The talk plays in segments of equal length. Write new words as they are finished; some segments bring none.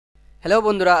Hello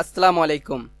বন্ধুরা, আসসালামু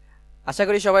আলাইকুম। আশা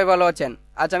করি সবাই ভালো আছেন।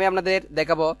 আজ আমি আপনাদের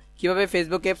দেখাবো কিভাবে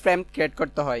ফেসবুকে ফ্রেম ক্রিয়েট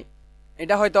করতে হয়।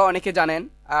 এটা হয়তো অনেকে জানেন,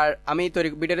 আর আমি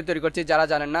ভিডিওটি তৈরি করছি যারা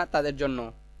জানেন না তাদের জন্য।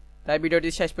 তাই ভিডিওটি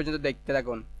শেষ পর্যন্ত দেখতে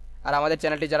থাকুন। আর আমাদের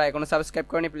চ্যানেলটি যারা এখনো সাবস্ক্রাইব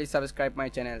করেনি, please subscribe my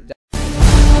channel.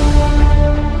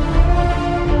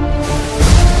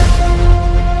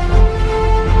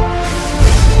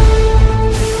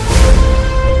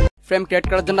 Frame create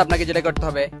করার জন্য আপনাকে যেটা করতে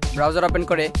হবে, ব্রাউজার ওপেন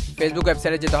করে ফেসবুক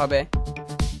ওয়েবসাইটে যেতে হবে।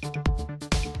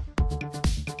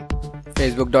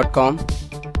 facebook.com।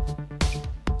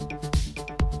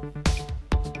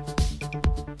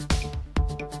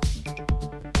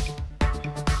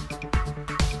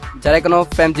 যারা কোনো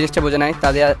ফ্রেম জিনিসটা বোঝে নাই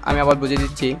তাদের আমি আবার বুঝিয়ে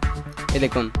দিচ্ছি। এই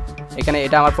দেখুন, এখানে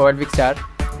এটা আমার প্রোফাইল পিকচার।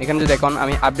 এখানে যদি দেখুন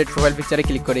আমি আপডেট প্রোফাইল পিকচারে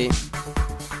ক্লিক করি,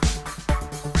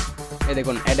 এই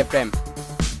দেখুন add A frame.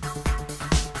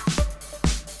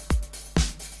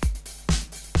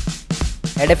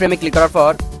 Add a ফ্রেমে ক্লিক করার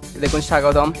পর দেখুন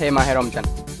স্বাগতম হে মাহে রমজান,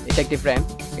 এটা একটি ফ্রেম।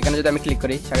 এখানে যদি আমি ক্লিক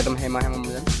করি স্বাগতম হে মাহে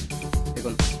রমজান,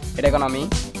 দেখুন এটা এখন আমি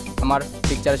আমার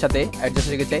পিকচারের সাথে অ্যাডজাস্ট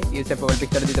হয়ে গেছে। ইউসে প্রোফাইল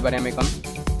পিকচারে দিতে পারি আমি, এখন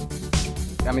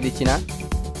আমি দিচ্ছি না।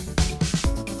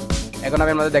 এখন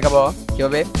আমি আপনাদের দেখাবো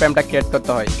কীভাবে ফ্রেমটা ক্রিয়েট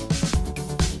করতে হয়।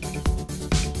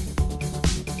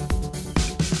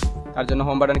 তার জন্য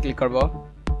হোম বাটন ক্লিক করব।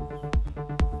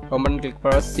 হোম বাটন ক্লিক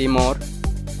করার সি মোর,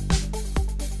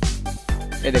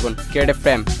 এই দেখুন create A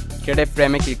frame. Create a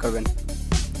ফ্রেমে ক্লিক করবেন।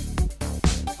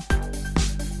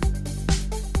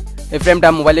 এই ফ্রেমটা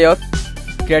মোবাইলেও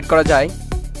ক্রিয়েট করা যায়,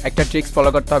 একটা ট্রিক্স ফলো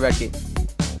করতে হবে আর কি।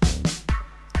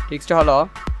 ট্রিক্সটা হলো,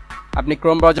 আপনি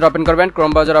ক্রোম ব্রাউজার ওপেন করবেন।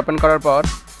 ক্রোম ব্রাউজার ওপেন করার পর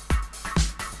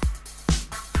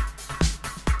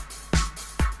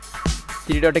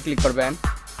 3 ডটে ক্লিক করবেন।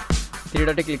 3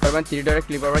 ডটে ক্লিক করবেন। 3 ডটে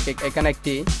ক্লিক করার পর এখানে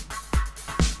একটি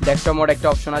ডেস্কটপ মোড একটা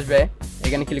অপশন আসবে,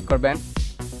 এখানে ক্লিক করবেন।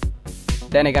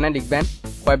 দেন এখানে লিখবেন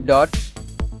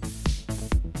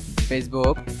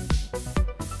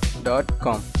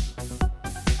web.facebook.com।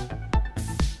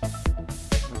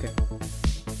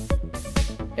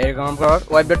 এরকম পর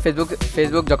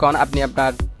web.facebook যখন আপনি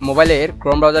আপনার মোবাইলের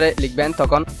ক্রোম ব্রাউজারে লিখবেন,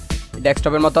 তখন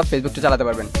ডেস্কটপের মতো ফেসবুকটা চালাতে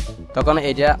পারবেন। তখন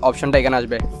এই যে অপশনটা এখানে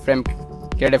আসবে, ফ্রেম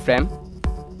ক্রিয়েট এ ফ্রেম,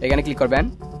 এখানে ক্লিক করবেন।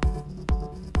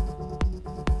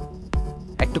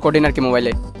 একটু কঠিন আর কি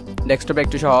মোবাইলে, ডেস্কটপে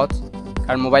একটু সহজ,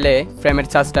 কারণ মোবাইলে ফ্রেমের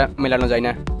চার্জটা মেলানো যায়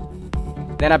না।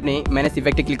 দেন আপনি ম্যানেজ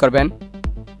ইফেক্টে ক্লিক করবেন।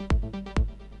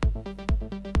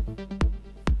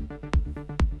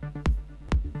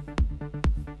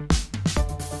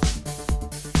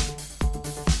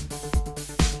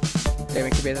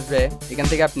 একটি পেজ আসবে, এখান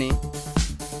থেকে আপনি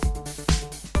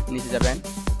নিচে যাবেন,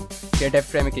 ক্রিয়েট এ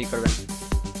ফ্রেমে ক্লিক করবেন।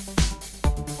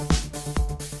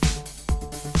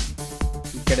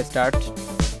 Get start.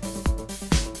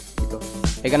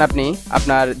 এখানে আপনি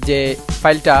আপনার যে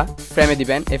ফাইলটা ফ্রেমে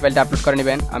দিবেন, এই ফাইলটা আপলোড করে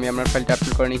নেবেন। আমি আমার ফাইলটা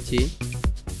আপলোড করে নিচ্ছি।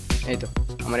 এই তো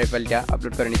আমার এই ফাইলটা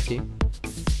আপলোড করে নিচ্ছি।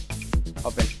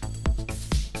 ওপেন।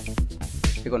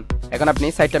 দেখুন এখন আপনি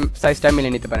সাইজটা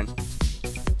মিলিয়ে নিতে পারেন।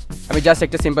 আমি জাস্ট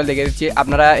একটা সিম্পল দেখিয়ে দিচ্ছি,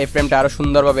 আপনারা এই ফ্রেমটা আরও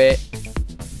সুন্দরভাবে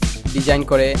ডিজাইন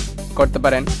করে করতে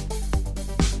পারেন।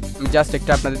 আমি জাস্ট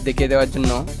একটা আপনাদের দেখিয়ে দেওয়ার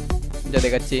জন্য যা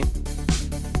দেখাচ্ছি।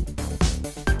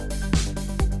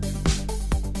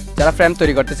 যারা ফ্রেম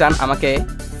তৈরি করতে চান আমাকে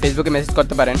ফেসবুকে মেসেজ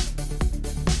করতে পারেন,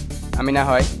 আমি না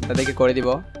হয় তাদেরকে করে দিব,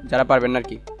 যারা পারবেন না আর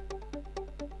কি,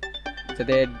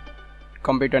 যাদের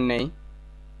কম্পিউটার নেই।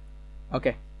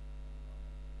 ওকে,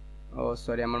 ও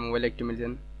সরি আমার মোবাইলে একটু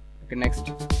মিলছেন। ওকে নেক্সট,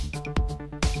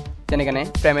 এখানে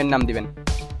ফ্রেমের নাম দিবেন।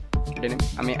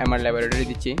 আমি আমার ল্যাবরেটরি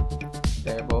দিচ্ছি,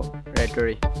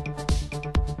 ল্যাবরেটরি।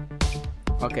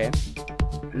 ওকে,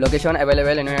 লোকেশন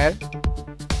অ্যাভেলেবেল এনিওয়্যার,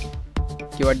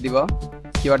 কিওয়ার্ড দিব।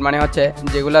 কিওয়ার্ড মানে হচ্ছে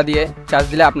যেগুলা দিয়ে চার্জ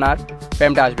দিলে আপনার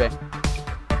ফ্রেমটা আসবে।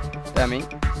 তাই আমি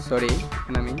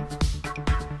এখানে আমি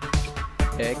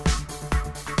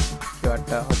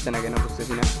কিওয়ার্ডটা হচ্ছে না কেন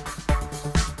বুঝতেছি না।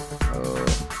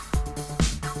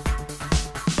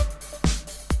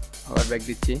 আবার ব্যাক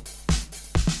দিচ্ছি।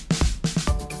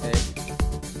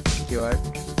 কিওয়ার্ড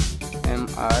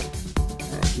MR,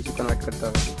 কিছুক্ষণ ওয়েট করতে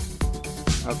হবে।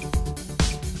 ওকে,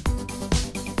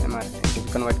 MR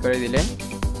কিছুক্ষণ ওয়েট করে দিলে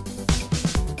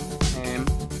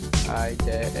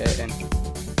MIJAN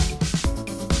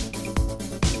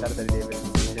তাড়াতাড়ি দেবেন,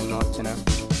 জন্য হচ্ছে না।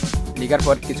 লিখার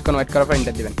পর কিছুক্ষণ ওয়েট করার পর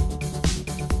এন্টার দিবেন।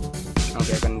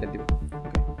 ওকে, এখন এন্টার দিব।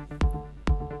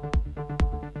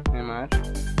 MR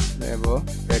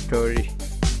Laboartory।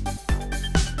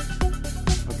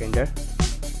 ওকে, এন্টার।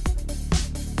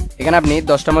 এখানে আপনি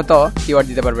 10টা মতো কিওয়ার্ড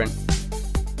দিতে পারবেন।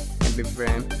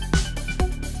 ফ্রেম,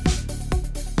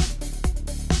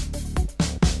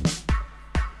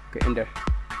 ওকে, এন্টার।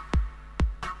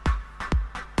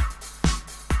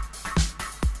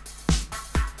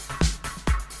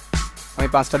 আমি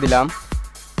 5টা দিলাম,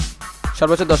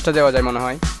 সর্বোচ্চ 10টা দেওয়া যায় মনে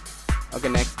হয়। ওকে,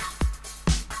 নেক্সট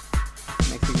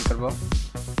কি করবো,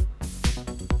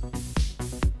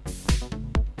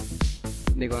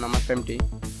 দেখুন আমার ফ্রেমটি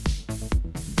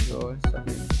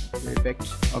ইফেক্ট।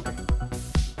 ওকে,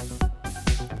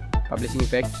 পাবলিশিং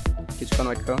ইফেক্ট, কিছুক্ষণ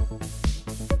ওয়েট করো।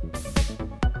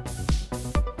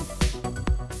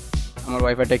 আমার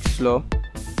ওয়াইফাইটা একটু slow.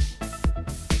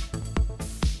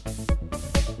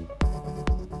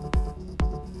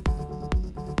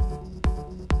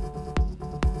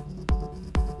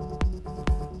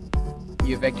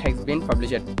 Effect has been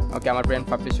published. ওকে, আমার ফ্রেম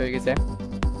পাবলিশ হয়ে গেছে,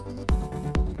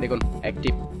 দেখুন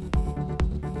অ্যাক্টিভ।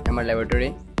 আমার ল্যাবরেটরি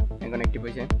এখন অ্যাক্টিভ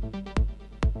হয়েছে।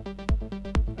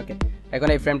 ওকে, এখন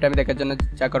এই ফ্রেমটা আমি দেখার জন্য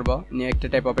যা করবো, নিউ একটা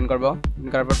ট্যাব ওপেন করবো,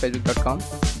 করার পর facebook.com,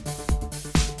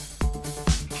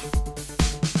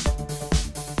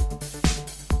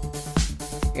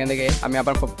 এখান থেকে আমি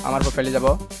আমার প্রোফাইলে যাব।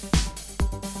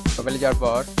 প্রোফাইলে যাওয়ার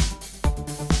পর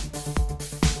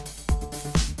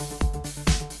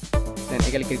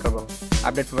এখানে ক্লিক করবো,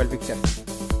 update profile picture,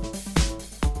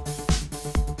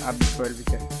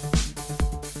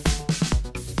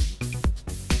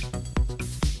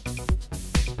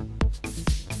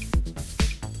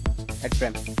 add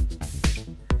frame।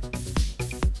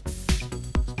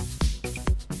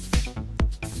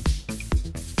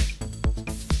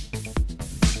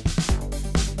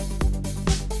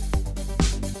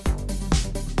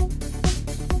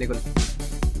 দেখুন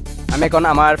আমি এখন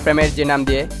আমার ফ্রেমের যে নাম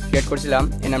দিয়ে ক্রিয়েট করছিলাম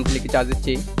এই নামটি লিখে চার্জ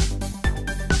দিচ্ছি,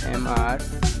 MR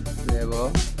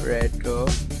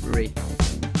Laboartory,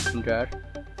 এন্টার।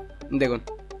 দেখুন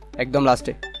একদম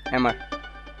লাস্টে MR,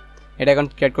 এটা এখন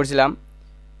ক্রিয়েট করছিলাম,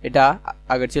 এটা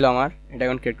আগের ছিল আমার, এটা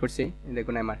এখন ক্রিয়েট করছি,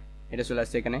 দেখুন MR এটা চলে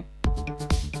আসছে এখানে।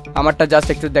 আমারটা জাস্ট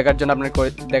একটু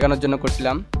দেখানোর জন্য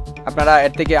করছিলাম। আপনারা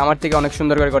এর থেকে আমার থেকে অনেক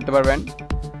সুন্দর করে করতে পারবেন,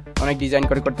 অনেক ডিজাইন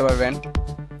করে করতে পারবেন,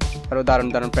 আরও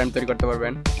দারুণ ফ্রেম তৈরি করতে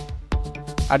পারবেন।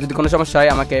 আর যদি কোনো সমস্যা হয়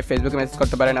আমাকে ফেসবুকে মেসেজ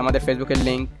করতে পারেন। আমাদের ফেসবুকের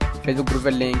লিঙ্ক, ফেসবুক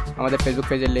গ্রুপের লিঙ্ক, আমাদের ফেসবুক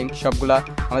পেজের লিঙ্ক সবগুলা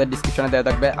আমাদের ডিসক্রিপশনে দেওয়া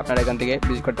থাকবে, আপনারা এখান থেকে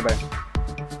ভিজিট করতে পারেন।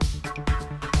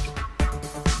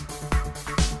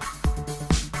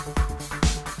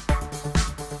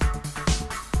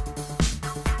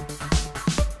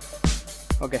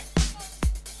 ওকে,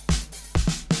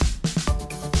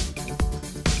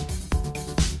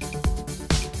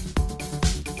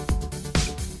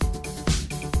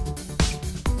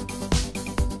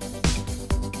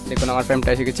 দেখুন আমার ফ্রেমটা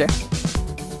এসে গেছে।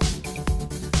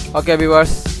 ওকে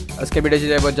ভিউয়ার্স, আজকের ভিডিও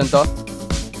ছিল এই পর্যন্ত।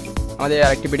 আমাদের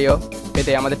আরেকটি ভিডিও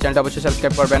পেতে আমাদের চ্যানেলটা অবশ্যই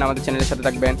সাবস্ক্রাইব করবেন, আমাদের চ্যানেলের সাথে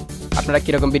থাকবেন। আপনারা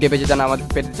কীরকম ভিডিও পেতে চান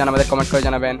আমাদের কমেন্ট করে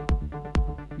জানাবেন।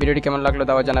 ভিডিওটি কেমন লাগলো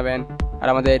তাও জানাবেন। আর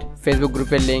আমাদের ফেসবুক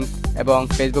গ্রুপের লিঙ্ক এবং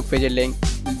ফেসবুক পেজের লিঙ্ক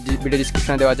ভিডিও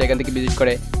ডিসক্রিপশনে দেওয়া আছে, এখান থেকে ভিজিট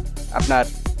করে আপনার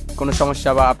কোনো সমস্যা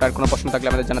বা আপনার কোনো প্রশ্ন থাকলে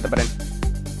আমাদের জানাতে পারেন।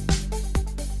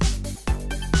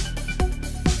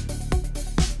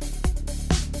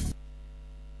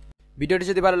 ভিডিওটি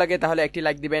যদি ভালো লাগে তাহলে একটি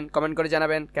লাইক দিবেন, কমেন্ট করে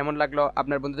জানাবেন কেমন লাগলো,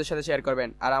 আপনার বন্ধুদের সাথে শেয়ার করবেন।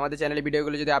 আর আমাদের চ্যানেলের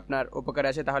ভিডিওগুলো যদি আপনার উপকারে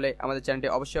আসে তাহলে আমাদের চ্যানেলটি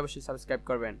অবশ্যই সাবস্ক্রাইব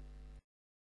করবেন।